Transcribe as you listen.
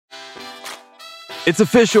It's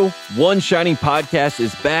official. One Shining Podcast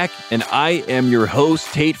is back, and I am your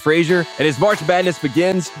host, Tate Frazier. And as March Madness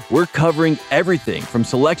begins, we're covering everything from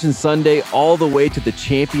Selection Sunday all the way to the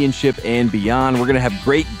championship and beyond. We're going to have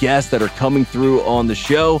great guests that are coming through on the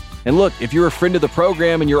show. And look, if you're a friend of the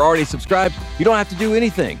program and you're already subscribed, you don't have to do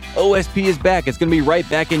anything. OSP is back. It's going to be right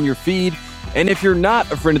back in your feed. And if you're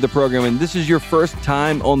not a friend of the program and this is your first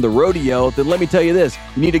time on the rodeo, then let me tell you this.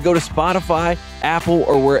 You need to go to Spotify, Apple,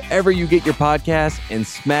 or wherever you get your podcasts and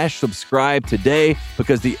smash subscribe today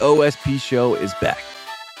because the OSP show is back.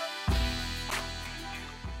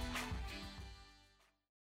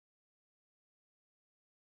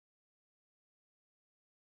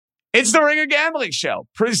 It's the Ringer Gambling Show,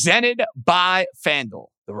 presented by FanDuel.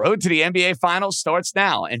 The road to the NBA Finals starts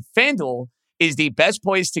now, and FanDuel is the best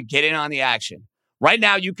place to get in on the action. Right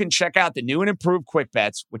now, you can check out the new and improved Quick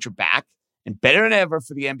Bets, which are back and better than ever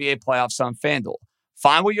for the NBA playoffs on FanDuel.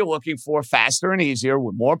 Find what you're looking for faster and easier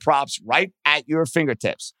with more props right at your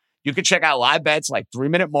fingertips. You can check out live bets like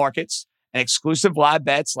 3-minute markets and exclusive live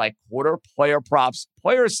bets like quarter player props,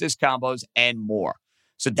 player assist combos, and more.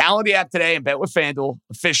 So download the app today and bet with FanDuel,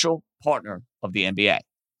 official partner of the NBA.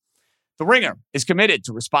 The Ringer is committed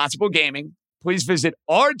to responsible gaming. Please visit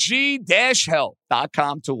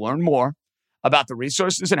rg-help.com to learn more about the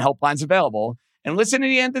resources and helplines available and listen to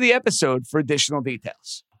the end of the episode for additional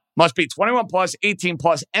details. Must be 21 plus, 18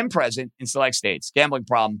 plus, and present in select states. Gambling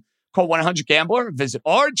problem? Call 1-800-GAMBLER. Visit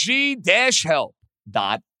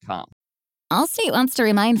rg-help.com. Allstate wants to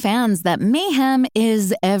remind fans that mayhem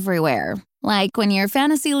is everywhere. Like when your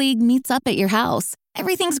fantasy league meets up at your house.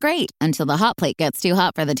 Everything's great until the hot plate gets too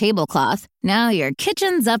hot for the tablecloth. Now your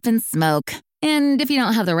kitchen's up in smoke. And if you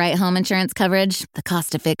don't have the right home insurance coverage, the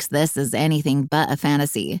cost to fix this is anything but a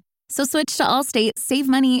fantasy. So switch to Allstate, save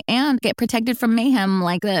money, and get protected from mayhem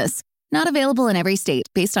like this. Not available in every state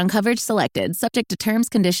based on coverage selected, subject to terms,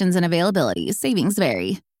 conditions, and availability. Savings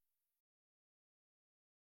vary.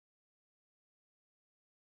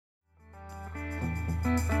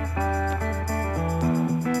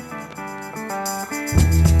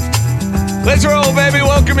 Let's roll, baby.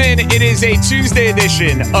 Welcome in. It is a Tuesday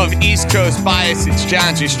edition of East Coast Bias. It's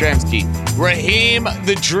John Jastrzemski, Raheem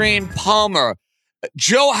the Dream Palmer,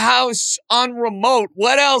 Joe House on remote.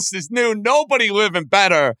 What else is new? Nobody living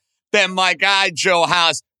better than my guy, Joe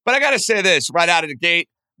House. But I got to say this right out of the gate.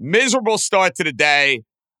 Miserable start to the day.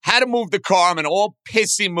 Had to move the car. I'm in all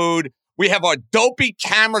pissy mood. We have our dopey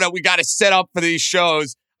camera that we got to set up for these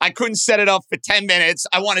shows. I couldn't set it up for 10 minutes.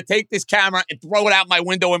 I want to take this camera and throw it out my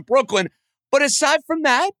window in Brooklyn. But aside from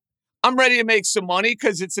that, I'm ready to make some money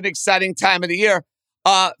because it's an exciting time of the year.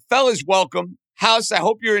 Fellas, welcome. House, I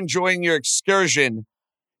hope you're enjoying your excursion.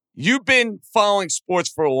 You've been following sports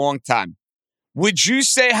for a long time. Would you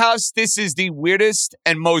say, House, this is the weirdest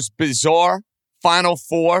and most bizarre Final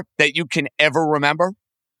Four that you can ever remember?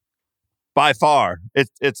 By far.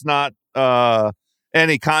 It's not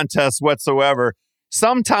any contest whatsoever.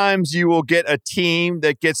 Sometimes you will get a team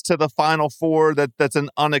that gets to the Final Four that's an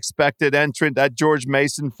unexpected entrant. That George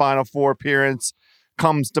Mason Final Four appearance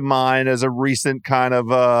comes to mind as a recent kind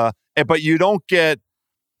of but you don't get,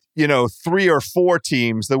 3 or 4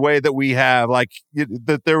 teams the way that we have. Like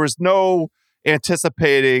that there was no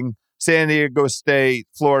anticipating San Diego State,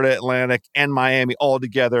 Florida Atlantic, and Miami all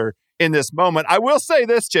together in this moment. I will say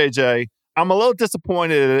this, JJ, I'm a little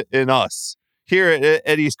disappointed in us here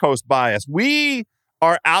at East Coast Bias. We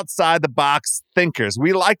are outside the box thinkers.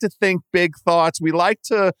 We like to think big thoughts. We like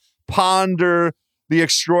to ponder the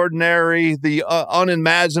extraordinary, the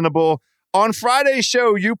unimaginable. On Friday's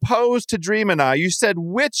show, you posed to Dream and I. You said,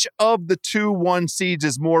 which of the 2-1 seeds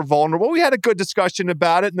is more vulnerable? We had a good discussion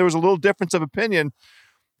about it, and there was a little difference of opinion.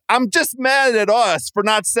 I'm just mad at us for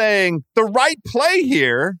not saying the right play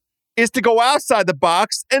here is to go outside the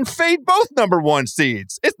box and fade both number 1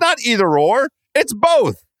 seeds. It's not either or. It's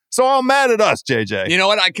both. So I'm mad at us, JJ. You know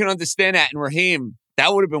what? I can understand that. And Raheem,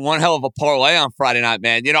 that would have been one hell of a parlay on Friday night,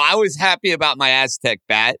 man. I was happy about my Aztec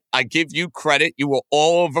bet. I give you credit. You were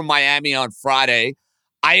all over Miami on Friday.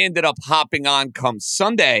 I ended up hopping on come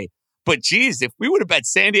Sunday. But, geez, if we would have bet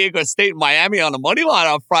San Diego State and Miami on the money line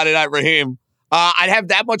on Friday night, Raheem, I'd have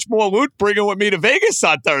that much more loot bringing with me to Vegas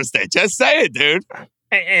on Thursday. Just say it, dude.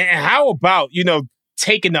 And how about,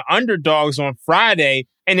 taking the underdogs on Friday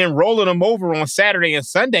and then rolling them over on Saturday and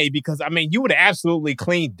Sunday? Because, you would have absolutely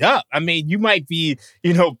cleaned up. You might be,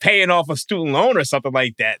 paying off a student loan or something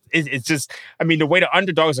like that. It's just, the way the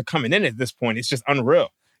underdogs are coming in at this point, it's just unreal.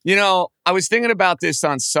 I was thinking about this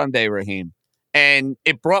on Sunday, Raheem, and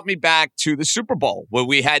it brought me back to the Super Bowl where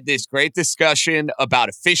we had this great discussion about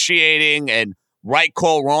officiating and right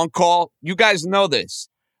call, wrong call. You guys know this.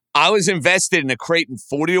 I was invested in a Creighton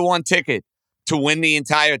 40-1 ticket to win the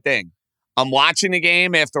entire thing. I'm watching the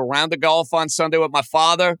game after a round of golf on Sunday with my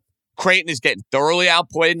father. Creighton is getting thoroughly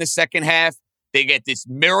outplayed in the second half. They get this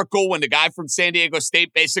miracle when the guy from San Diego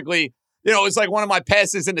State basically, it's like one of my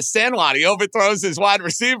passes in the Sandlot. He overthrows his wide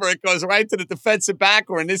receiver. It goes right to the defensive back,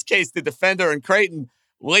 or in this case, the defender, and Creighton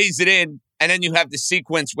lays it in. And then you have the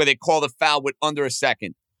sequence where they call the foul with under a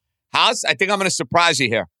second. House, I think I'm going to surprise you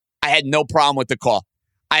here. I had no problem with the call.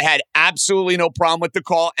 I had absolutely no problem with the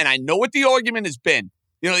call. And I know what the argument has been.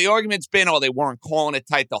 The argument's been, they weren't calling it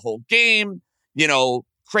tight the whole game.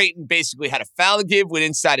 Creighton basically had a foul to give with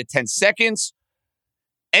inside of 10 seconds.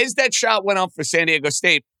 As that shot went up for San Diego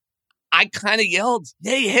State, I kind of yelled,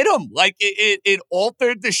 "They hit him!" Like it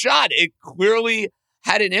altered the shot. It clearly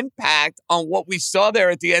had an impact on what we saw there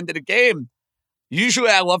at the end of the game. Usually,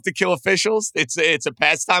 I love to kill officials. It's a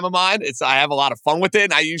pastime of mine. I have a lot of fun with it,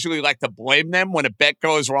 and I usually like to blame them when a bet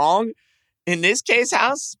goes wrong. In this case,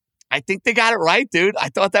 House, I think they got it right, dude. I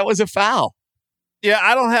thought that was a foul. Yeah,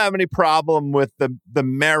 I don't have any problem with the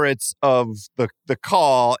merits of the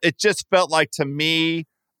call. It just felt like, to me,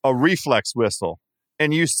 a reflex whistle.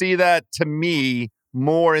 And you see that, to me,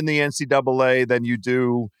 more in the NCAA than you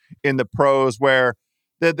do in the pros, where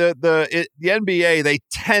the NBA, they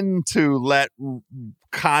tend to let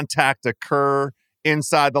contact occur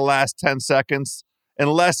inside the last 10 seconds,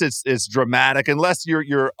 unless it's dramatic, unless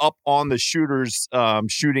you're up on the shooter's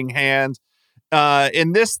shooting hand.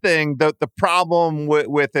 In this thing, the problem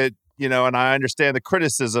with it, and I understand the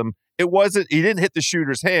criticism, he didn't hit the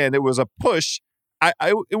shooter's hand. It was a push.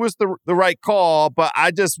 It was the right call, but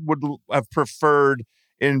I just would have preferred,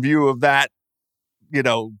 in view of that,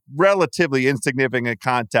 relatively insignificant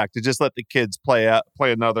contact, to just let the kids play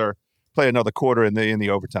another quarter in the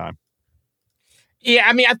overtime. Yeah,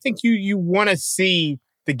 I mean, I think you want to see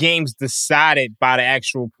the games decided by the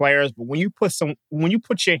actual players, but when you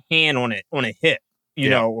put your hand on a hip,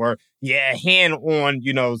 or hand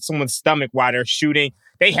on, someone's stomach while they're shooting,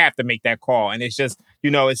 they have to make that call. And it's just,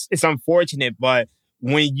 it's unfortunate, but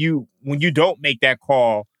when you don't make that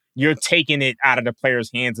call, you're taking it out of the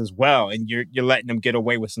player's hands as well, and you're letting them get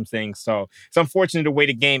away with some things. So it's unfortunate the way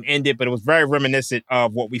the game ended, but it was very reminiscent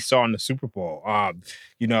of what we saw in the Super Bowl.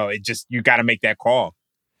 It just, you got to make that call.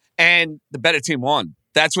 And the better team won.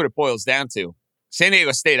 That's what it boils down to. San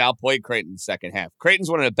Diego State outplayed Creighton in the second half.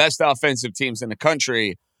 Creighton's one of the best offensive teams in the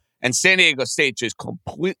country, and San Diego State just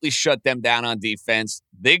completely shut them down on defense.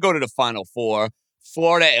 They go to the Final Four.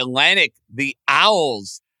 Florida Atlantic, the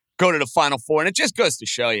Owls, go to the Final Four, and it just goes to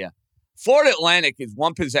show you, Florida Atlantic is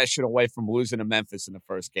one possession away from losing to Memphis in the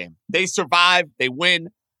first game. They survive, they win,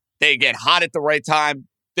 they get hot at the right time.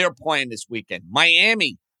 They're playing this weekend.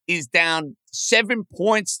 Miami is down 7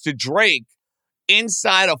 points to Drake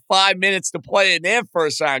inside of 5 minutes to play in their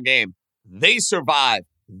first round game. They survive,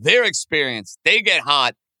 they're experienced, they get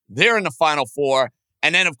hot, they're in the Final Four.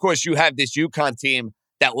 And then, of course, you have this UConn team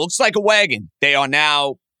that looks like a wagon. They are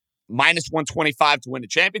now minus 125 to win the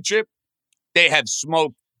championship. They have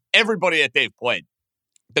smoked everybody that they've played.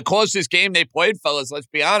 The closest game they played, fellas, let's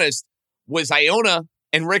be honest, was Iona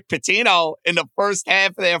and Rick Pitino in the first half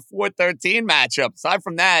of their 4-13 matchup. Aside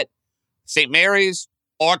from that, St. Mary's,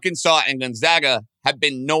 Arkansas, and Gonzaga have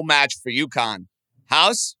been no match for UConn.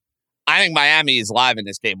 House, I think Miami is live in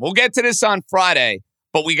this game. We'll get to this on Friday,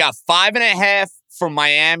 but we got 5.5 for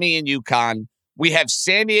Miami and UConn. We have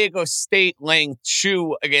San Diego State laying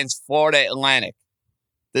 2 against Florida Atlantic.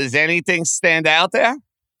 Does anything stand out there?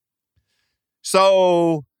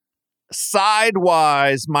 So,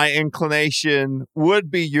 sidewise, my inclination would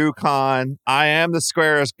be UConn. I am the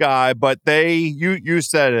squarest guy, but you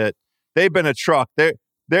said it. They've been a truck.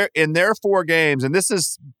 They're in their 4 games, and this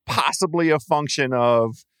is possibly a function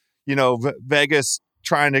of, Vegas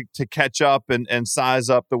trying to catch up and size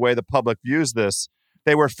up the way the public views this.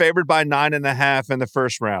 They were favored by 9.5 in the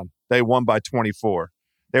first round. They won by 24.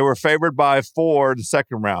 They were favored by 4 the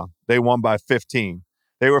second round. They won by 15.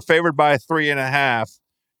 They were favored by 3.5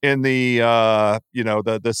 in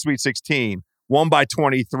the Sweet 16. Won by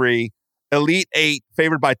 23. Elite 8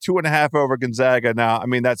 favored by 2.5 over Gonzaga. Now, I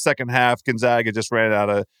mean, that second half, Gonzaga just ran out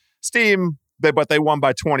of steam, but they won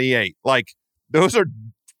by 28. Like, those are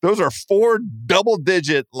 4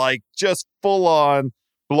 double-digit, like, just full-on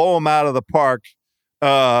blow them out of the park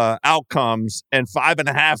outcomes, and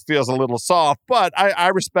 5.5 feels a little soft, but I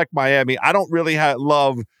respect Miami. I don't really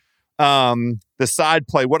love the side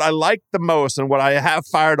play. What I like the most, and what I have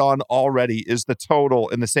fired on already, is the total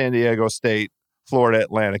in the San Diego State Florida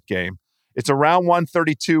Atlantic game. It's around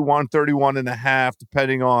 132, 131.5,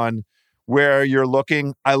 depending on where you're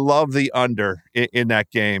looking, I love the under in that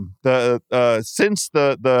game. Since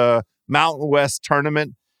the Mountain West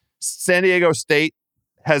tournament, San Diego State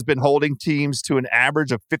has been holding teams to an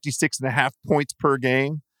average of 56.5 points per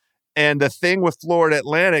game. And the thing with Florida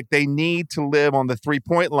Atlantic, they need to live on the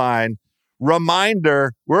 3-point line.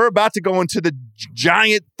 Reminder, we're about to go into the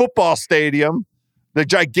giant football stadium, the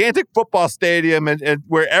gigantic football stadium, and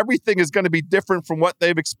where everything is going to be different from what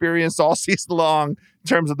they've experienced all season long in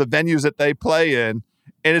terms of the venues that they play in.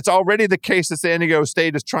 And it's already the case that San Diego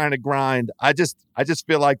State is trying to grind. I just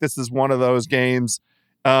feel like this is one of those games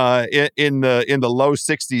in the low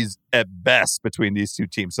 60s at best between these two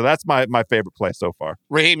teams. So that's my favorite play so far.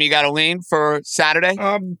 Raheem, you got a lean for Saturday?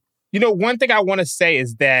 One thing I want to say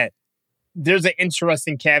is that there's an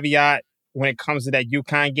interesting caveat when it comes to that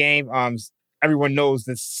UConn game. Everyone knows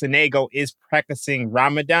that Sonego is practicing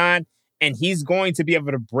Ramadan, and he's going to be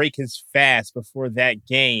able to break his fast before that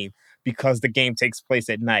game because the game takes place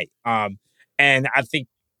at night. And I think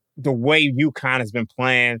the way UConn has been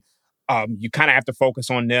playing, you kind of have to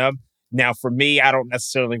focus on them. Now, for me, I don't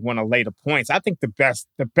necessarily want to lay the points. I think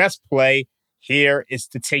the best play here is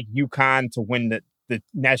to take UConn to win the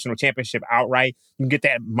national championship outright. You can get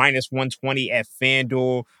that -120 at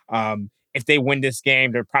FanDuel. If they win this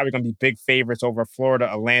game, they're probably going to be big favorites over Florida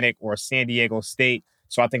Atlantic or San Diego State.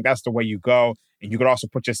 So I think that's the way you go. And you could also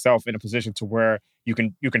put yourself in a position to where you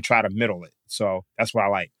can try to middle it. So that's what I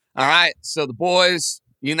like. All right. So the boys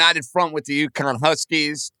united front with the UConn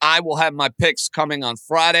Huskies. I will have my picks coming on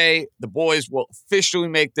Friday. The boys will officially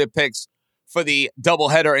make their picks for the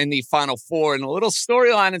doubleheader in the Final Four. And a little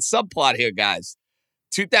storyline and subplot here, guys.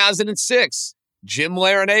 2006, Jim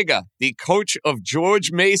Larinaga, the coach of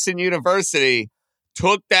George Mason University,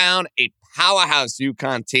 took down a powerhouse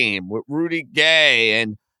UConn team with Rudy Gay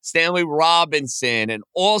and Stanley Robinson and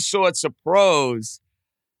all sorts of pros.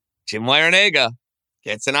 Jim Larinaga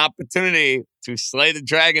gets an opportunity to slay the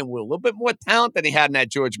dragon with a little bit more talent than he had in that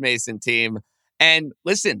George Mason team. And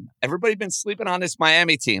listen, everybody's been sleeping on this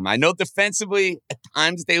Miami team. I know defensively, at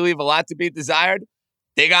times they leave a lot to be desired.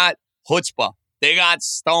 They got chutzpah. They got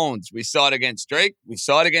stones. We saw it against Drake. We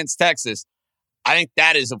saw it against Texas. I think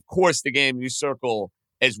that is, of course, the game you circle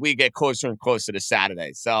as we get closer and closer to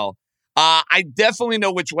Saturday. So I definitely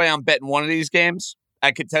know which way I'm betting one of these games.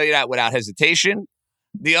 I could tell you that without hesitation.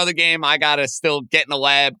 The other game, I got to still get in the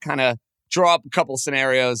lab, kind of draw up a couple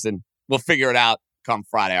scenarios, and we'll figure it out come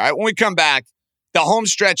Friday. All right, when we come back, the home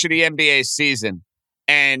stretch of the NBA season,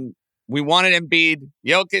 and we wanted Embiid,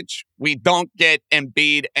 Jokic. We don't get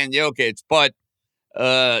Embiid and Jokic, but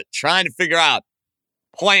trying to figure out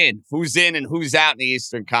playing who's in and who's out in the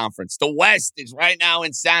Eastern Conference. The West is right now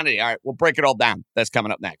insanity. All right, we'll break it all down. That's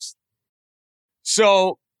coming up next.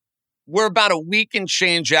 So we're about a week and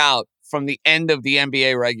change out from the end of the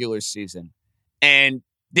NBA regular season. And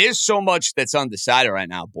there's so much that's undecided right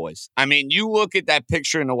now, boys. I mean, you look at that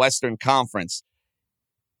picture in the Western Conference,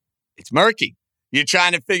 it's murky. You're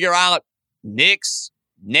trying to figure out Knicks,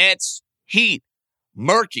 Nets, Heat.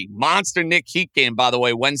 Murky. Monster Knick Heat game, by the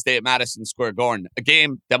way, Wednesday at Madison Square Garden. A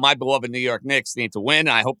game that my beloved New York Knicks need to win.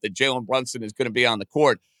 I hope that Jalen Brunson is going to be on the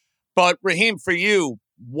court. But, Raheem, for you,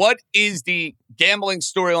 what is the gambling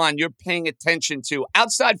storyline you're paying attention to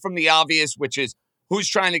outside from the obvious, which is who's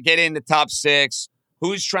trying to get in the top six,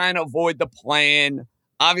 who's trying to avoid the play-in,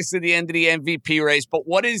 obviously the end of the MVP race, but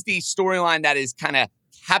what is the storyline that is kind of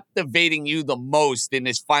captivating you the most in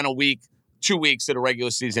this final week, 2 weeks of the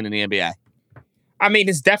regular season in the NBA? I mean,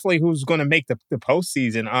 it's definitely who's going to make the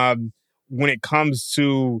postseason. When it comes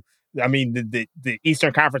to, I mean, the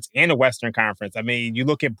Eastern Conference and the Western Conference. I mean, you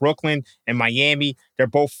look at Brooklyn and Miami, they're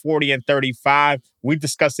both 40 and 35. We've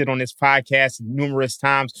discussed it on this podcast numerous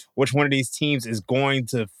times, which one of these teams is going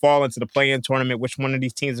to fall into the play-in tournament, which one of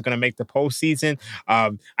these teams is going to make the postseason.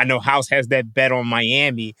 I know House has that bet on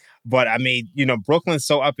Miami, but I mean, Brooklyn's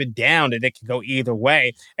so up and down that it can go either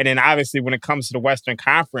way. And then obviously when it comes to the Western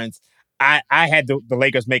Conference, I had the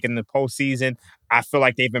Lakers making the postseason. I feel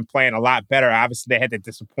like they've been playing a lot better. Obviously, they had the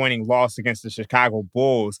disappointing loss against the Chicago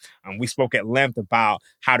Bulls. We spoke at length about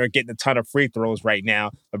how they're getting a ton of free throws right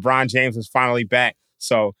now. LeBron James is finally back.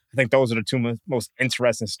 So I think those are the two most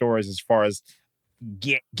interesting stories as far as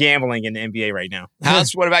gambling in the NBA right now.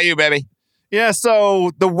 House, what about you, baby? Yeah,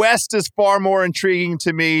 so the West is far more intriguing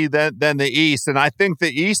to me than the East. And I think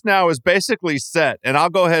the East now is basically set. And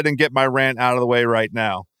I'll go ahead and get my rant out of the way right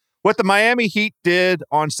now. What the Miami Heat did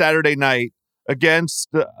on Saturday night against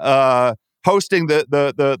hosting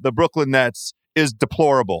the Brooklyn Nets is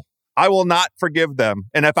deplorable. I will not forgive them.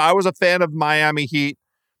 And if I was a fan of Miami Heat,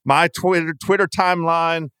 my Twitter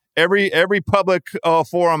timeline, every public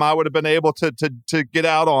forum I would have been able to get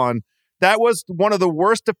out on, That was one of the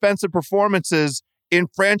worst defensive performances in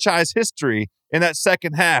franchise history in that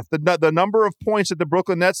second half. The number of points that the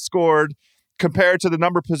Brooklyn Nets scored compared to the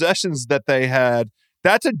number of possessions that they had,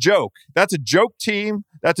 that's a joke. That's a joke team.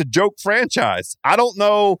 That's a joke franchise. I don't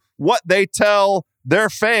know what they tell their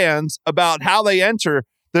fans about how they enter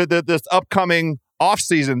this upcoming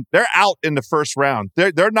offseason. They're out in the first round.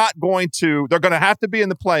 They're not going to, they're going to have to be in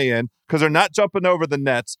the play-in because they're not jumping over the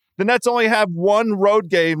Nets. The Nets only have one road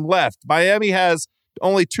game left. Miami has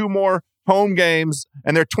only 2 more home games,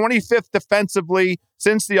 and they're 25th defensively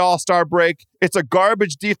since the All-Star break. It's a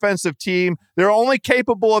garbage defensive team. They're only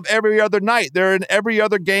capable of every other night. They're an every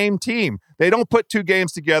other game team. They don't put 2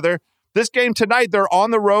 games together. This game tonight, they're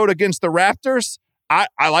on the road against the Raptors. I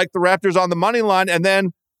like the Raptors on the money line, and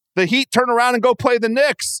then the Heat turn around and go play the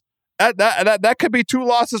Knicks. That could be 2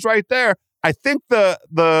 losses right there. I think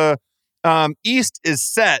the East is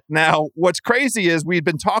set. Now, what's crazy is we've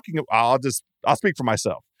been talking, I'll speak for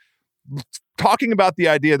myself, talking about the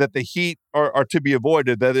idea that the Heat are to be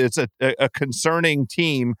avoided, that it's a concerning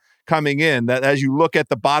team coming in, that as you look at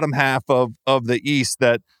the bottom half of the East,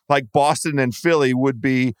 that like Boston and Philly would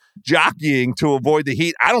be jockeying to avoid the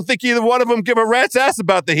Heat. I don't think either one of them give a rat's ass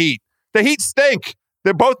about the Heat. The Heat stink.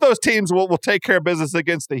 Both those teams will take care of business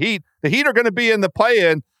against the Heat. The Heat are going to be in the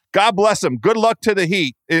play-in. God bless them. Good luck to the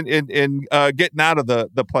Heat in getting out of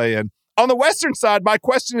the play-in. On the Western side, my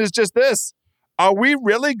question is just this. Are we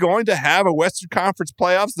really going to have a Western Conference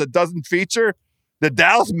playoffs that doesn't feature the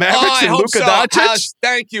Dallas Mavericks and Luka Doncic? House,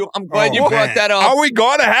 thank you. I'm glad you brought that up. Are we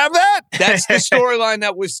going to have that? That's the storyline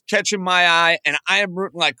that was catching my eye, and I am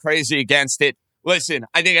rooting like crazy against it. Listen,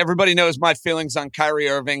 I think everybody knows my feelings on Kyrie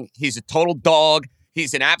Irving. He's a total dog.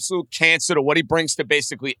 He's an absolute cancer to what he brings to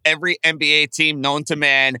basically every NBA team known to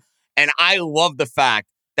man. And I love the fact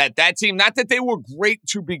that team, not that they were great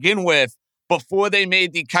to begin with before they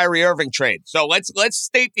made the Kyrie Irving trade. So let's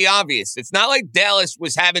state the obvious. It's not like Dallas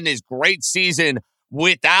was having this great season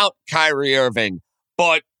without Kyrie Irving,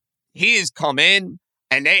 but he has come in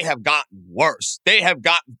and they have gotten worse. They have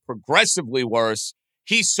gotten progressively worse.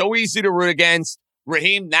 He's so easy to root against.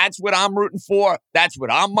 Raheem, that's what I'm rooting for. That's what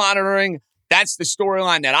I'm monitoring. That's the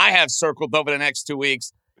storyline that I have circled over the next 2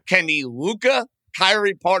 weeks. Can the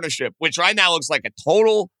Luka-Kyrie partnership, which right now looks like a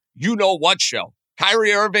total you-know-what show.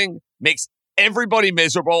 Kyrie Irving makes everybody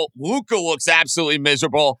miserable. Luka looks absolutely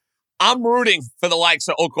miserable. I'm rooting for the likes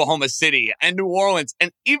of Oklahoma City and New Orleans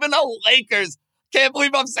and even the Lakers. Can't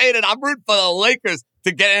believe I'm saying it. I'm rooting for the Lakers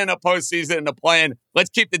to get in a postseason and to play in. Let's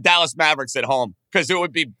keep the Dallas Mavericks at home because it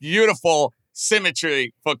would be beautiful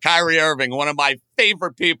symmetry for Kyrie Irving, one of my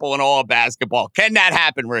favorite people in all of basketball. Can that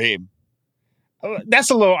happen, Raheem? That's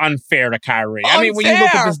a little unfair to Kyrie. Unfair. I mean, when you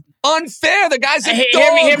look at this, unfair. The guy's a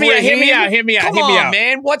dog. Hear me out. Come on,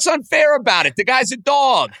 man. What's unfair about it? The guy's a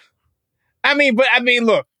dog. I mean,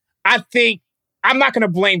 look, I think I'm not going to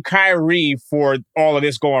blame Kyrie for all of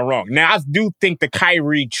this going wrong. Now, I do think the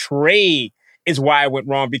Kyrie trade is why it went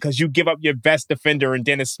wrong because you give up your best defender in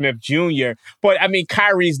Dennis Smith Jr. But, I mean,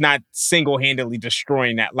 Kyrie's not single-handedly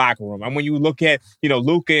destroying that locker room. And when you look at,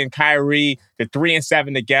 Luka and Kyrie, they're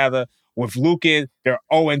 3-7 together. With Luka, they're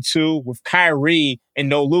 0-2. With Kyrie and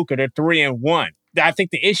no Luka, they're 3-1. I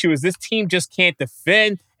think the issue is this team just can't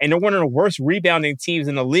defend, and they're one of the worst rebounding teams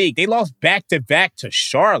in the league. They lost back-to-back to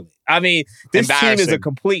Charlotte. I mean, this team is a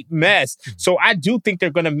complete mess. So I do think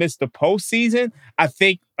they're going to miss the postseason.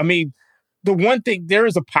 The one thing, there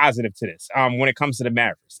is a positive to this when it comes to the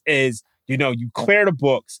Mavericks is, you clear the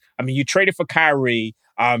books. I mean, you traded for Kyrie.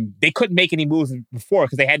 They couldn't make any moves before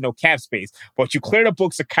because they had no cap space. But you clear the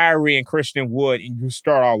books of Kyrie and Christian Wood and you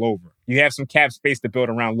start all over. You have some cap space to build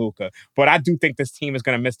around Luka. But I do think this team is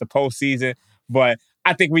going to miss the postseason. But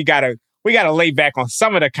I think we gotta lay back on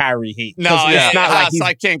some of the Kyrie heat. No, it's not like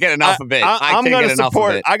I can't get enough of it. I'm going to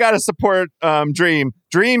support. I got to support Dream.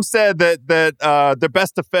 Dream said that the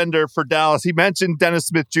best defender for Dallas. He mentioned Dennis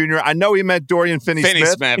Smith Jr. I know he meant Dorian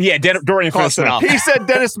Finney-Smith. Yeah, Dorian Finney-Smith. He said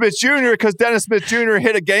Dennis Smith Jr. because Dennis Smith Jr.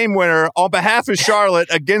 hit a game winner on behalf of Charlotte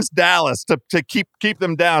against Dallas to keep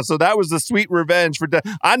them down. So that was the sweet revenge for.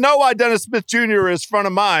 I know why Dennis Smith Jr. is front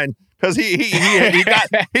of mind because he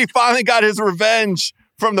finally got his revenge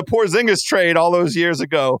from the Porzingis trade all those years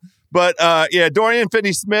ago. But Dorian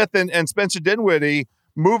Finney-Smith and Spencer Dinwiddie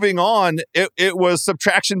moving on, it was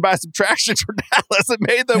subtraction by subtraction for Dallas. It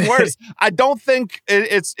made them worse. I don't think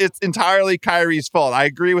it's entirely Kyrie's fault. I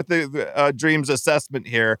agree with the Dream's assessment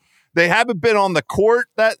here. They haven't been on the court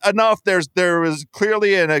that enough. There was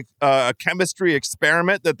clearly a chemistry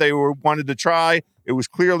experiment that they wanted to try. It was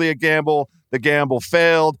clearly a gamble. The gamble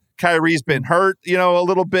failed. Kyrie's been hurt, a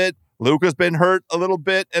little bit Luka's been hurt a little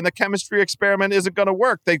bit, and the chemistry experiment isn't going to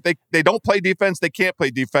work. They don't play defense. They can't play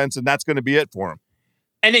defense, and that's going to be it for him.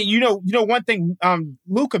 And then, one thing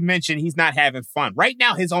Luka mentioned, he's not having fun. Right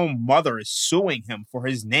now, his own mother is suing him for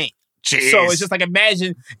his name. Jeez. So it's just like,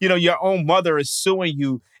 imagine, your own mother is suing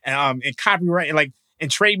you and copyright,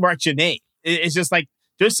 and trademark your name. It's just like,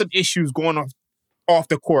 there's some issues going off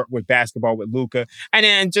the court with basketball with Luka. And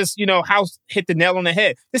then just, House hit the nail on the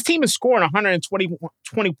head. This team is scoring 120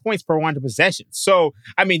 points per 100 possessions. So,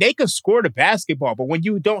 they can score the basketball, but when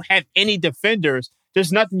you don't have any defenders,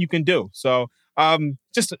 there's nothing you can do. So,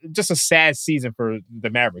 just a sad season for the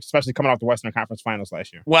Mavericks, especially coming off the Western Conference Finals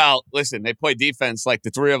last year. Well, listen, they play defense like the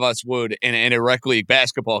three of us would in a rec league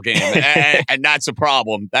basketball game, and that's a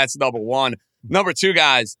problem. That's number one. Number two,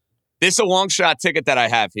 guys, this is a long shot ticket that I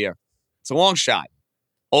have here. It's a long shot.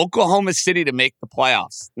 Oklahoma City to make the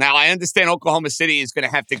playoffs. Now, I understand Oklahoma City is going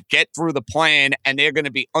to have to get through the plan, and they're going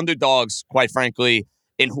to be underdogs, quite frankly,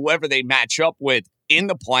 in whoever they match up with in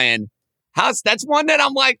the plan. That's one that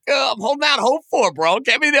I'm like, I'm holding out hope for, bro.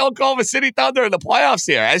 Get me the Oklahoma City Thunder in the playoffs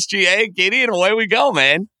here. SGA, Giddy, and away we go,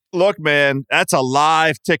 man. Look, man, that's a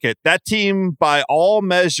live ticket. That team, by all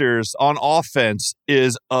measures on offense,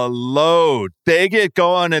 is a load. They get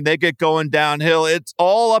going and they get going downhill. It's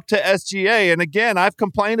all up to SGA. And again, I've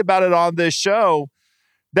complained about it on this show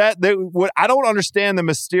that I don't understand the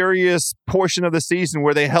mysterious portion of the season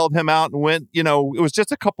where they held him out and went, it was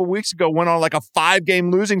just a couple weeks ago, went on like a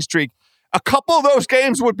 5-game losing streak. A couple of those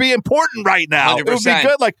games would be important right now. 100%. It would be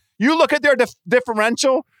good. Like, you look at their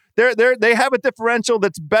differential. They have a differential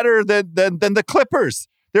that's better than the Clippers.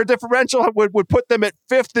 Their differential would put them at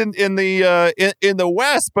 5th in the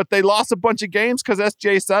West, but they lost a bunch of games because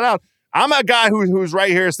SGA sat out. I'm a guy who's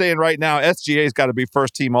right here saying right now SGA's got to be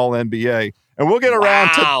first team All NBA, and we'll get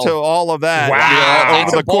around to all of that. Wow,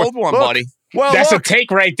 that's a bold one, buddy. Well, that's a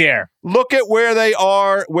take right there. Look at where they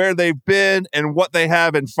are, where they've been, and what they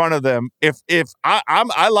have in front of them. If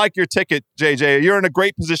I like your ticket, JJ, you're in a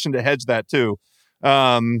great position to hedge that too.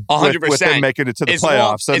 100%. With them making it to the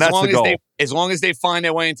playoffs, so that's the goal. As long as they find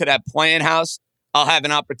their way into that playing house, I'll have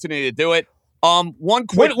an opportunity to do it.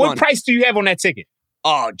 What price do you have on that ticket?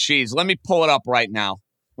 Oh, geez, let me pull it up right now.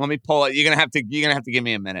 Let me pull it. You're gonna have to give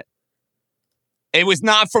me a minute. It was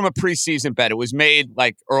not from a preseason bet. It was made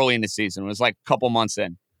like early in the season. It was like a couple months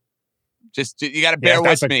in. Just you got to bear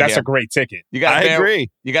with me. That's here. A great ticket. I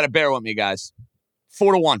agree. You got to bear with me, guys.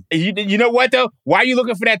 4-1. You know what though? Why are you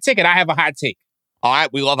looking for that ticket? I have a hot take. All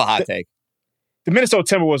right, we love a hot take. The Minnesota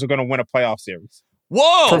Timberwolves are going to win a playoff series.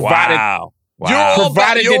 Whoa! Wow. You're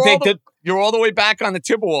all the way back on the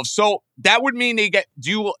Timberwolves. So that would mean they get.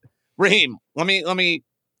 Raheem? Let me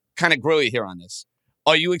kind of grill you here on this.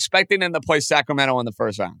 Are you expecting them to play Sacramento in the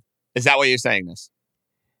first round? Is that why you're saying this?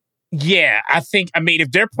 Yeah,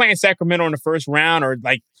 if they're playing Sacramento in the first round, or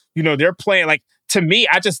they're playing to me,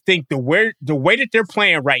 I just think the way that they're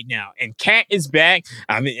playing right now, and Cat is back.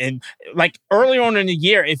 And early on in the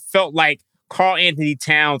year, it felt like Karl Anthony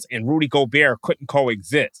Towns and Rudy Gobert couldn't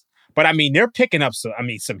coexist. But they're picking up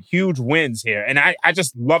some huge wins here, and I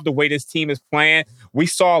just love the way this team is playing. We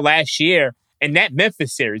saw last year in that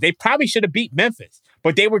Memphis series, they probably should have beat Memphis,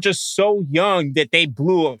 but they were just so young that they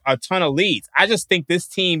blew a ton of leads. I just think this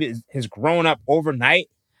team has grown up overnight.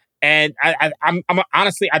 And I'm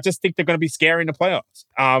honestly, I just think they're going to be scary in the playoffs.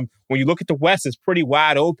 When you look at the West, it's pretty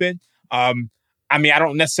wide open. I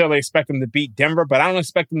don't necessarily expect them to beat Denver, but I don't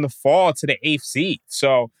expect them to fall to the 8th seed.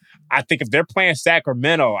 So I think if they're playing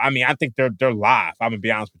Sacramento, I think they're live. I'm going to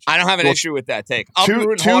be honest with you. I don't have an issue with that take. I'll be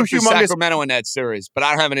rooting hard for Sacramento in that series, but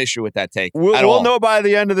I don't have an issue with that take. We'll know by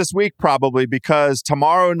the end of this week probably, because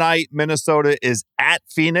tomorrow night Minnesota is at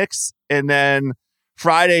Phoenix, and then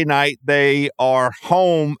Friday night they are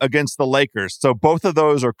home against the Lakers. So both of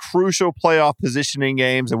those are crucial playoff positioning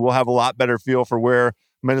games, and we'll have a lot better feel for where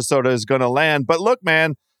Minnesota is going to land. But look,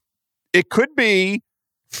 man, it could be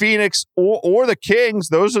Phoenix or the Kings.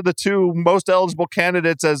 Those are the two most eligible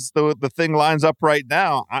candidates as the thing lines up right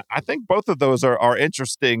now. I think both of those are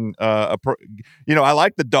interesting. I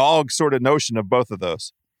like the dog sort of notion of both of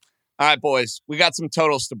those. All right, boys, we got some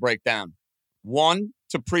totals to break down. One,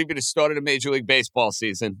 to preview the start of the Major League Baseball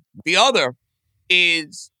season. The other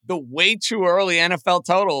is the way too early NFL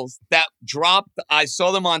totals that dropped. I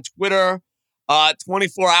saw them on Twitter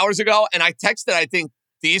 24 hours ago, and I texted, I think,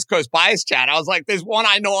 the East Coast Bias chat. I was like, there's one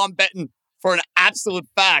I know I'm betting for an absolute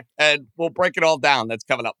fact, and we'll break it all down. That's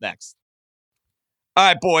coming up next. All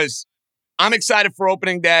right, boys. I'm excited for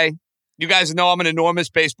opening day. You guys know I'm an enormous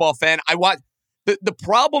baseball fan. I watch the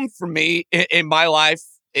problem for me in my life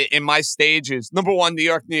in my stage is, number one, New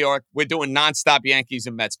York, New York. We're doing nonstop Yankees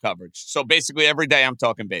and Mets coverage. So basically every day I'm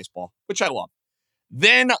talking baseball, which I love.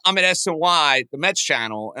 Then I'm at SNY, the Mets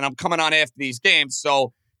channel, and I'm coming on after these games.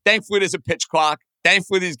 So thankfully there's a pitch clock.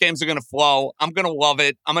 Thankfully these games are going to flow. I'm going to love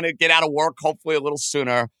it. I'm going to get out of work hopefully a little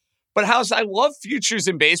sooner. But House, I love futures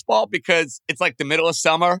in baseball because it's like the middle of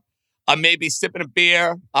summer. I'm maybe sipping a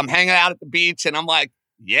beer. I'm hanging out at the beach, and I'm like,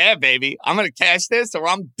 yeah, baby, I'm going to cash this or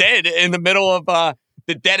I'm dead in the middle of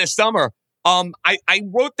the dead of summer. I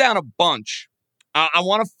wrote down a bunch. I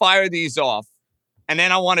want to fire these off, and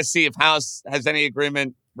then I want to see if House has any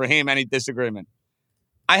agreement, Raheem, any disagreement.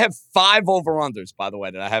 I have 5 over-unders, by the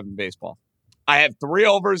way, that I have in baseball. I have 3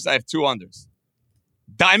 overs. I have 2 unders.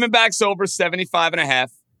 Diamondbacks over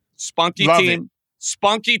 75.5. Spunky Love team. It.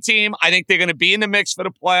 Spunky team. I think they're going to be in the mix for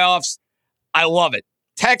the playoffs. I love it.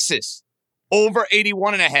 Texas, over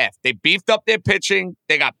 81.5. They beefed up their pitching.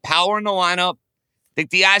 They got power in the lineup. I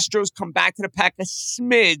think the Astros come back to the pack a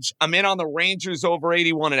smidge. I'm in on the Rangers over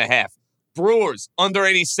 81.5. Brewers, under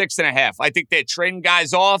 86.5. I think they're trading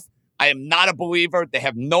guys off. I am not a believer. They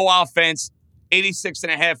have no offense.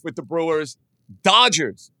 86.5 with the Brewers.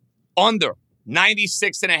 Dodgers, under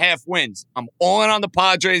 96.5 wins. I'm all in on the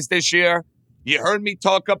Padres this year. You heard me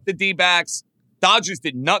talk up the D-backs. Dodgers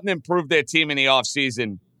did nothing to improve their team in the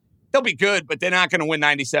offseason. They'll be good, but they're not going to win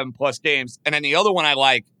 97-plus games. And then the other one I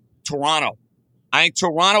like, Toronto. I think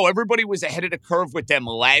Toronto, everybody was ahead of the curve with them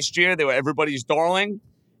last year. They were everybody's darling.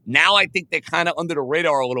 Now I think they're kind of under the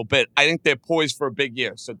radar a little bit. I think they're poised for a big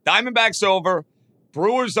year. So Diamondbacks over,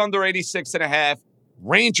 Brewers under 86.5,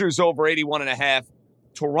 Rangers over 81.5,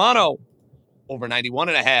 Toronto over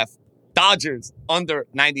 91.5, Dodgers under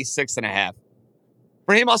 96.5.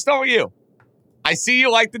 Raheem, I'll start with you. I see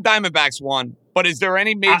you like the Diamondbacks one, but is there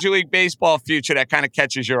any Major League Baseball future that kind of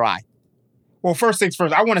catches your eye? Well, first things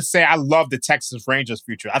first, I want to say I love the Texas Rangers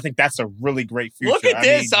future. I think that's a really great future. Look at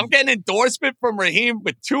this. I'm getting endorsement from Raheem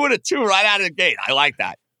with 2 of the 2 right out of the gate. I like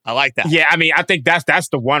that. Yeah, I mean, I think that's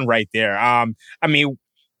the one right there. I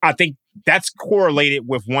think that's correlated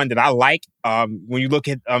with one that I like. When you look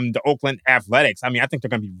at the Oakland Athletics, I mean, I think they're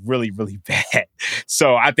going to be really, really bad.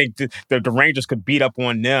 So I think the Rangers could beat up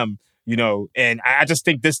on them, and I just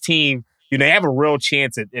think this team, they have a real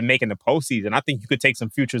chance at making the postseason. I think you could take some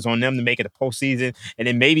futures on them to make it a postseason and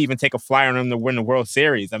then maybe even take a flyer on them to win the World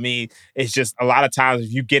Series. I mean, it's just a lot of times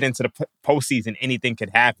if you get into the postseason, anything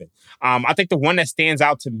could happen. I think the one that stands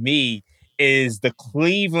out to me is the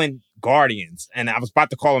Cleveland Guardians. And I was about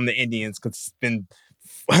to call them the Indians because it's been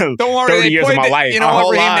Don't worry, 30 years of my life. You know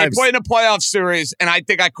what, Raheem? They played in a playoff series, and I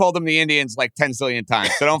think I called them the Indians like 10 zillion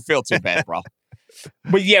times. So don't feel too bad, bro.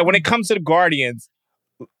 But yeah, when it comes to the Guardians,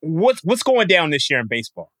 what's going down this year in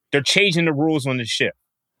baseball? They're changing the rules on the ship.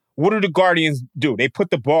 What do the Guardians do? They put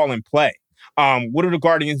the ball in play. What do the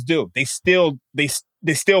Guardians do? They steal bases.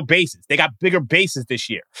 They got bigger bases this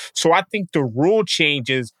year. So I think the rule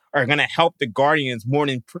changes are going to help the Guardians more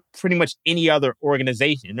than pretty much any other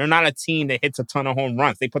organization. They're not a team that hits a ton of home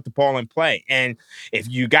runs. They put the ball in play. And if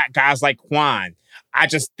you got guys like Juan, I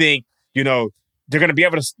just think, they're going to be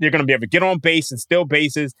able to get on base and steal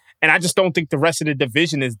bases. And I just don't think the rest of the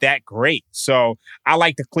division is that great. So I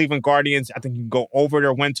like the Cleveland Guardians. I think you can go over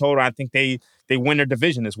their win total. I think they win their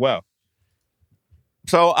division as well.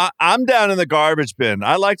 So I'm down in the garbage bin.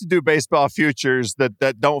 I like to do baseball futures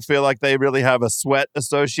that don't feel like they really have a sweat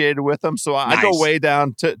associated with them. So I go way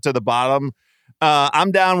down to the bottom.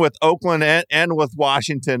 I'm down with Oakland and with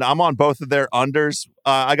Washington. I'm on both of their unders.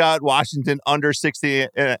 I got Washington under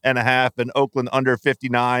 60.5 and Oakland under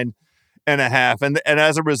 59.5. And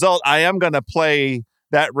as a result, I am going to play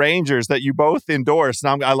that Rangers that you both endorsed.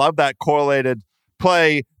 And I love that correlated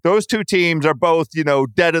play. Those two teams are both,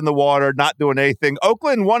 dead in the water, not doing anything.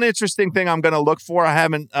 Oakland, one interesting thing I'm going to look for. I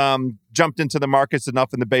haven't jumped into the markets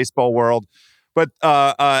enough in the baseball world. But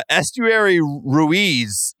Estuary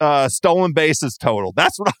Ruiz stolen bases total.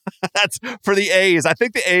 That's for the A's. I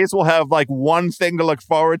think the A's will have like one thing to look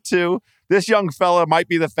forward to. This young fella might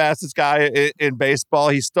be the fastest guy in baseball.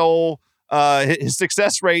 He stole his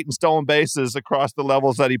success rate in stolen bases across the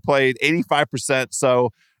levels that he played, 85%.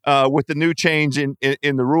 So with the new change in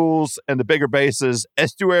the rules and the bigger bases,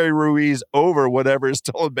 Estuary Ruiz over whatever his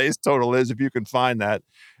stolen base total is, if you can find that.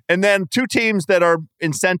 And then two teams that are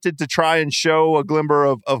incented to try and show a glimmer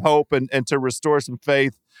of hope and to restore some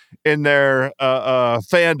faith in their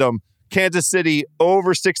fandom. Kansas City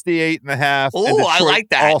over 68.5. Oh, I like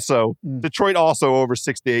that. Detroit also over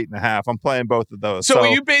 68.5. I'm playing both of those. So are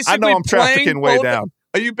you basically I know I'm trafficking way down.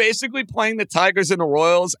 Are you basically playing the Tigers and the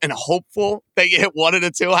Royals and hopeful that you hit one of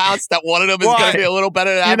the two outs, that one of them is going to be a little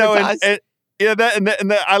better than advertised? Yeah,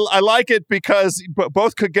 I like it because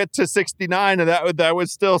both could get to 69, and that would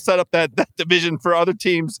still set up that division for other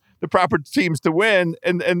teams, the proper teams to win,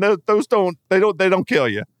 and those don't kill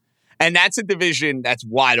you. And that's a division that's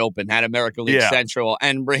wide open, that American League Central.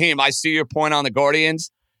 And Raheem, I see your point on the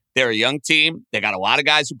Guardians. They're a young team. They got a lot of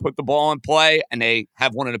guys who put the ball in play, and they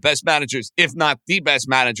have one of the best managers, if not the best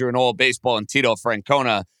manager in all of baseball, in Tito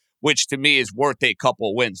Francona, which to me is worth a couple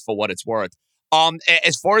of wins for what it's worth.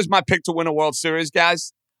 As far as my pick to win a World Series,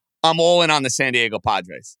 guys, I'm all in on the San Diego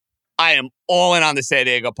Padres. I am all in on the San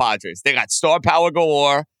Diego Padres. They got star power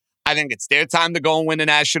galore. I think it's their time to go and win the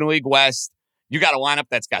National League West. You got a lineup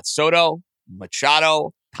that's got Soto,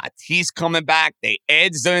 Machado, Tatis coming back. They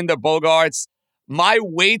add Xander Bogaerts. My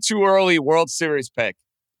way too early World Series pick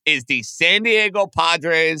is the San Diego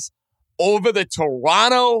Padres over the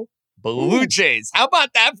Toronto Blue Jays. How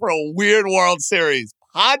about that for a weird World Series?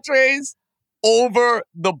 Padres over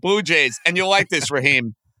the Blue Jays. And you'll like this,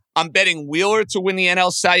 Raheem. I'm betting Wheeler to win the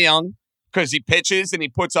NL Cy Young because he pitches and he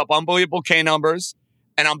puts up unbelievable K numbers.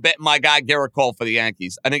 And I'm betting my guy Gerrit Cole for the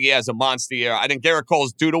Yankees. I think he has a monster year. I think Gerrit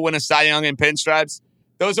Cole's due to win a Cy Young in pinstripes.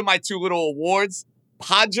 Those are my two little awards.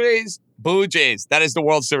 Padres, Blue Jays. That is the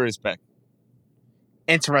World Series pick.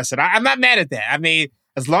 Interesting. I'm not mad at that. I mean,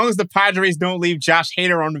 as long as the Padres don't leave Josh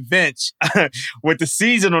Hader on the bench with the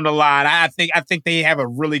season on the line, I think they have a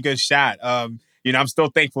really good shot. I'm still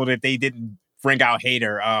thankful that they didn't bring out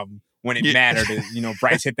Hader when it mattered.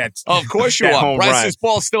 Bryce hit that. Of course you are. Bryce's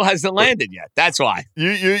ball still hasn't landed yet. That's why.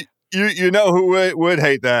 You know who would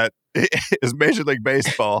hate that is Major League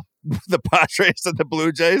Baseball. The Padres and the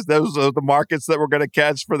Blue Jays. Those are the markets that we're going to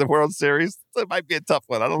catch for the World Series. So it might be a tough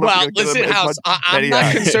one. I don't know. Well, listen, House, I'm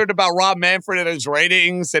not concerned about Rob Manfred and his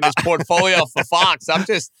ratings and his portfolio for Fox. I'm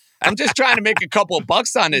just trying to make a couple of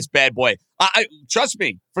bucks on this bad boy. Trust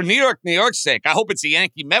me, for New York's sake, I hope it's a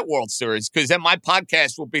Yankee-Met World Series because then my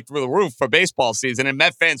podcast will be through the roof for baseball season and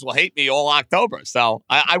Met fans will hate me all October. So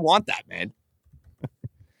I want that, man.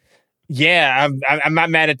 Yeah, I'm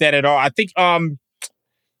not mad at that at all. I think,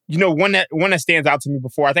 one that stands out to me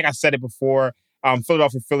before, I think I said it before,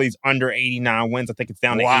 Philadelphia Phillies under 89 wins. I think it's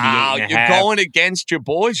down to 88 and a half. You're going against your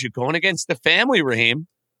boys. You're going against the family, Raheem.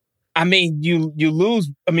 I mean, you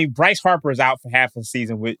lose. I mean, Bryce Harper is out for half the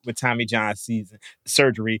season with Tommy John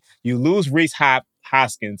surgery. You lose Reese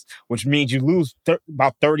Hoskins, which means you lose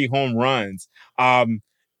about 30 home runs. I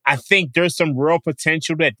think there's some real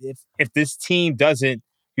potential that if this team doesn't,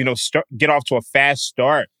 get off to a fast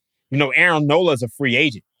start, Aaron Nola is a free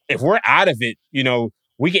agent. If we're out of it,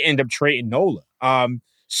 we could end up trading Nola.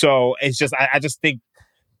 So it's just, I just think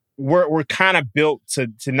we're kind of built to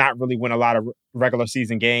not really win a lot of regular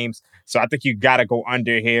season games. So I think you got to go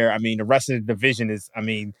under here. I mean, the rest of the division is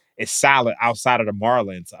solid outside of the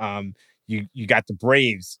Marlins. You got the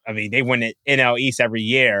Braves. I mean, they win the NL East every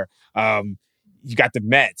year. You got the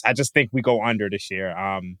Mets. I just think we go under this year.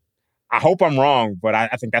 I hope I'm wrong, but I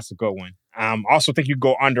think that's a good one. Also think you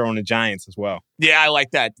go under on the Giants as well. Yeah, I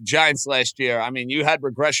like that. The Giants last year, I mean, you had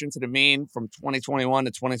regression to the mean from 2021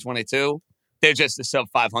 to 2022. They're just a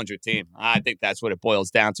sub-500 team. I think that's what it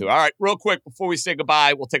boils down to. All right, real quick, before we say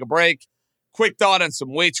goodbye, we'll take a break. Quick thought on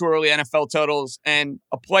some way too early NFL totals and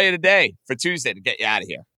a play of the day for Tuesday to get you out of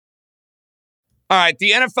here. All right,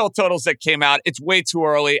 the NFL totals that came out, it's way too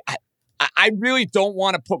early. I really don't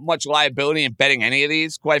want to put much liability in betting any of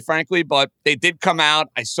these, quite frankly, but they did come out.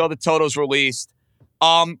 I saw the totals released.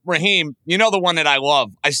 Raheem, you know the one that I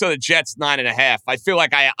love. I saw the Jets 9.5. I feel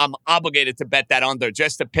like I'm obligated to bet that under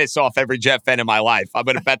just to piss off every Jet fan in my life. I'm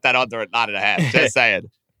going to bet that under at 9.5. Just saying.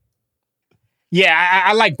 Yeah,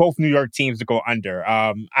 I like both New York teams to go under.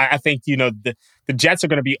 I think, the Jets are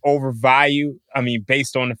going to be overvalued. I mean,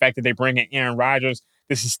 based on the fact that they bring in Aaron Rodgers,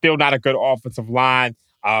 this is still not a good offensive line.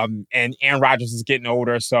 And Aaron Rodgers is getting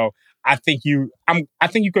older. So I think you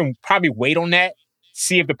can probably wait on that,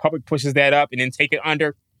 see if the public pushes that up and then take it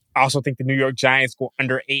under. I also think the New York Giants go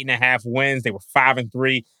under 8.5 wins. They were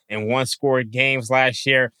 5-3 in one-score games last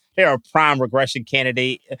year. They're a prime regression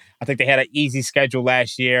candidate. I think they had an easy schedule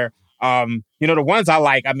last year. The ones I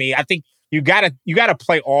like, I mean, I think you gotta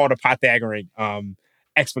play all the Pythagorean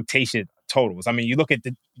expectation totals. I mean, you look at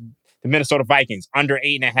the Minnesota Vikings under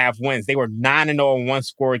 8.5 wins. They were 9-0 in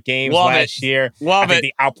one-score games last year. I think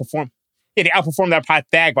they outperformed. Yeah, they outperformed that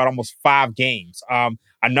Pythag by almost 5 games.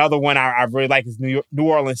 Another one I really like is New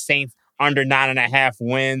Orleans Saints under 9.5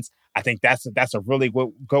 wins. I think that's a really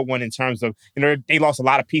good one in terms of, they lost a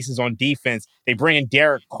lot of pieces on defense. They bring in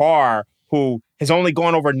Derek Carr, who has only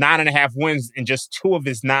gone over 9.5 wins in just 2 of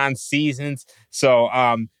his 9 seasons. So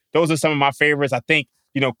those are some of my favorites. I think,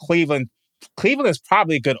 Cleveland Cleveland is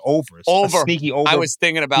probably a good over. A sneaky over. I was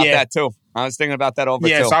thinking about that too.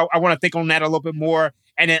 Yeah, so I want to think on that a little bit more.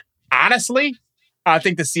 And then, honestly, I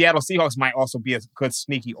think the Seattle Seahawks might also be a good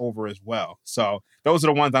sneaky over as well. So those are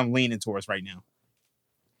the ones I'm leaning towards right now.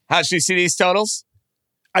 How should you see these totals?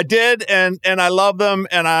 I did, and I love them,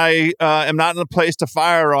 and I am not in a place to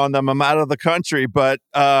fire on them. I'm out of the country, but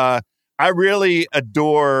I really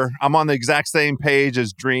adore. I'm on the exact same page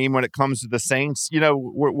as Dream when it comes to the Saints. You know,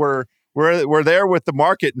 we're there with the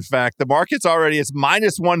market. In fact, the market's already it's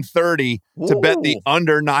minus 130 to bet the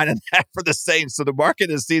under 9.5 for the Saints. So the market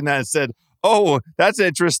has seen that and said, "Oh, that's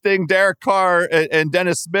interesting." Derek Carr and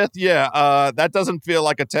Dennis Smith. Yeah, that doesn't feel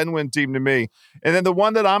like a 10-win team to me. And then the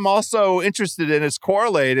one that I'm also interested in is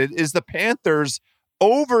correlated is the Panthers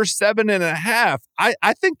over 7.5.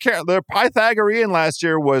 I think their Pythagorean last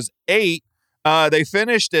year was 8. They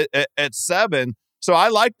finished it at 7. So I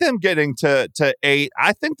like them getting to 8.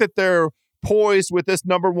 I think that they're poised with this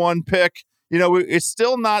number 1 pick. You know, it's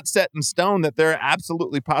still not set in stone that they're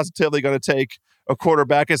absolutely positively going to take a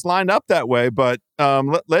quarterback. It's lined up that way, but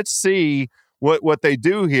let's see what they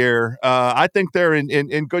do here. I think they're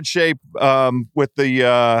in good shape with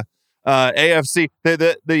the AFC.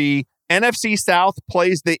 The NFC South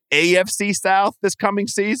plays the AFC South this coming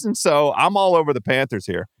season, so I'm all over the Panthers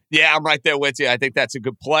here. Yeah, I'm right there with you. I think that's a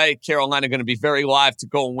good play. Carolina going to be very live to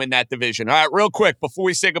go and win that division. All right, real quick before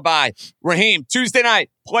we say goodbye, Raheem, Tuesday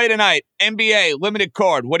night, play tonight, NBA, limited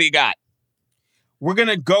card. What do you got? We're going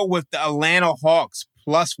to go with the Atlanta Hawks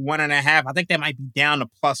plus 1.5. I think that might be down to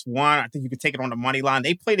plus 1. I think you could take it on the money line.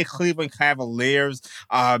 They play the Cleveland Cavaliers.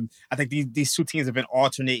 I think these two teams have been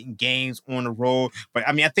alternating games on the road. But,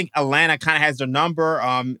 I mean, I think Atlanta kind of has their number,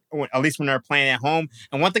 at least when they're playing at home.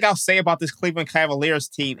 And one thing I'll say about this Cleveland Cavaliers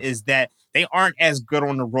team is that they aren't as good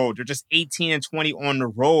on the road. They're just 18-20 on the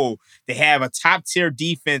road. They have a top-tier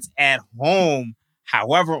defense at home.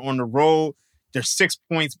 However, on the road, they're 6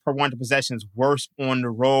 points per 100 possessions worse on the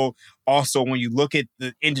road. Also, when you look at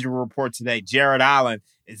the injury report today, Jared Allen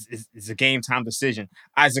is a game-time decision.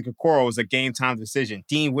 Isaac Okoro is a game-time decision.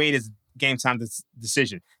 Dean Wade is a game-time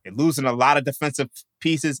decision. They're losing a lot of defensive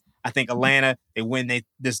pieces. I think Atlanta, they win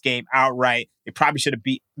this game outright. They probably should have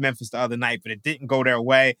beat Memphis the other night, but it didn't go their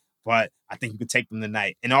way. But I think you could take them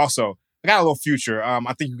tonight. And also, I got a little future. I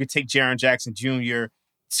think you could take Jaren Jackson Jr.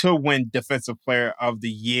 to win Defensive Player of the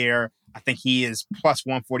Year. I think he is plus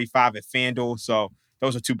 145 at FanDuel. So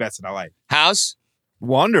those are two bets that I like. House?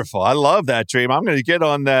 Wonderful. I love that, Dream. I'm going to get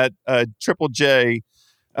on that Triple J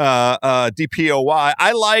DPOY.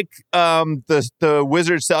 I like the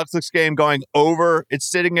Wizards Celtics game going over.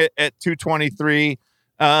 It's sitting at 223.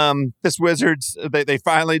 This Wizards, they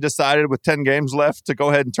finally decided with 10 games left to go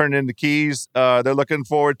ahead and turn it into keys. They're looking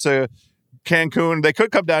forward to Cancun. They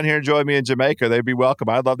could come down here and join me in Jamaica. They'd be welcome.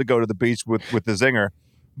 I'd love to go to the beach with the Zinger.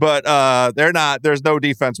 But they're not. There's no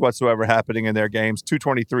defense whatsoever happening in their games.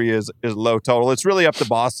 223 is low total. It's really up to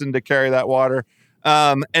Boston to carry that water.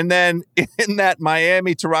 And then in that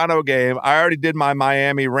Miami-Toronto game, I already did my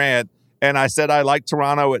Miami rant, and I said I like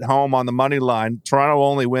Toronto at home on the money line. Toronto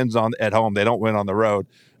only wins at home. They don't win on the road.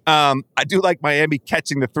 I do like Miami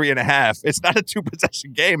catching the 3.5. It's not a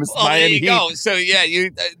 2-possession game. It's Miami. There you Heat. go. So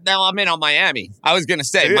now I'm in on Miami. I was going to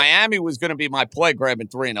say Miami was going to be my play grabbing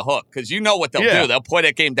 3 and a hook because you know what they'll do. They'll play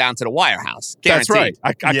that game down to the wire house. Guaranteed. That's right.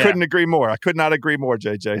 I couldn't agree more. I could not agree more,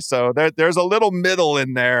 JJ. So there's a little middle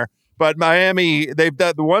in there. But Miami,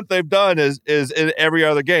 what they've done is in every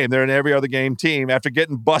other game. They're an every other game team. After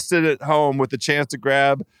getting busted at home with the chance to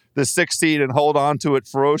grab the 6th seed and hold on to it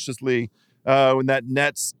ferociously. When that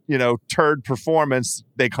Nets, turd performance,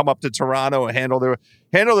 they come up to Toronto and handle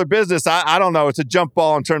their business. I don't know. It's a jump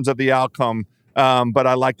ball in terms of the outcome, but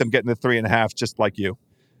I like them getting the 3.5, just like you.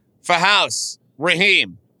 For House,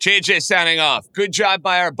 Raheem, JJ signing off. Good job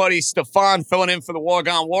by our buddy Stefan filling in for the War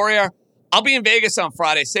Gone Warrior. I'll be in Vegas on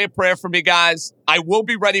Friday. Say a prayer for me, guys. I will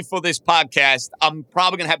be ready for this podcast. I'm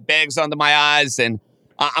probably going to have bags under my eyes and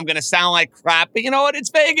I'm going to sound like crap, but you know what?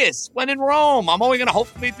 It's Vegas. When in Rome. I'm only going to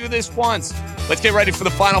hopefully do this once. Let's get ready for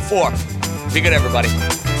the Final Four. Be good, everybody.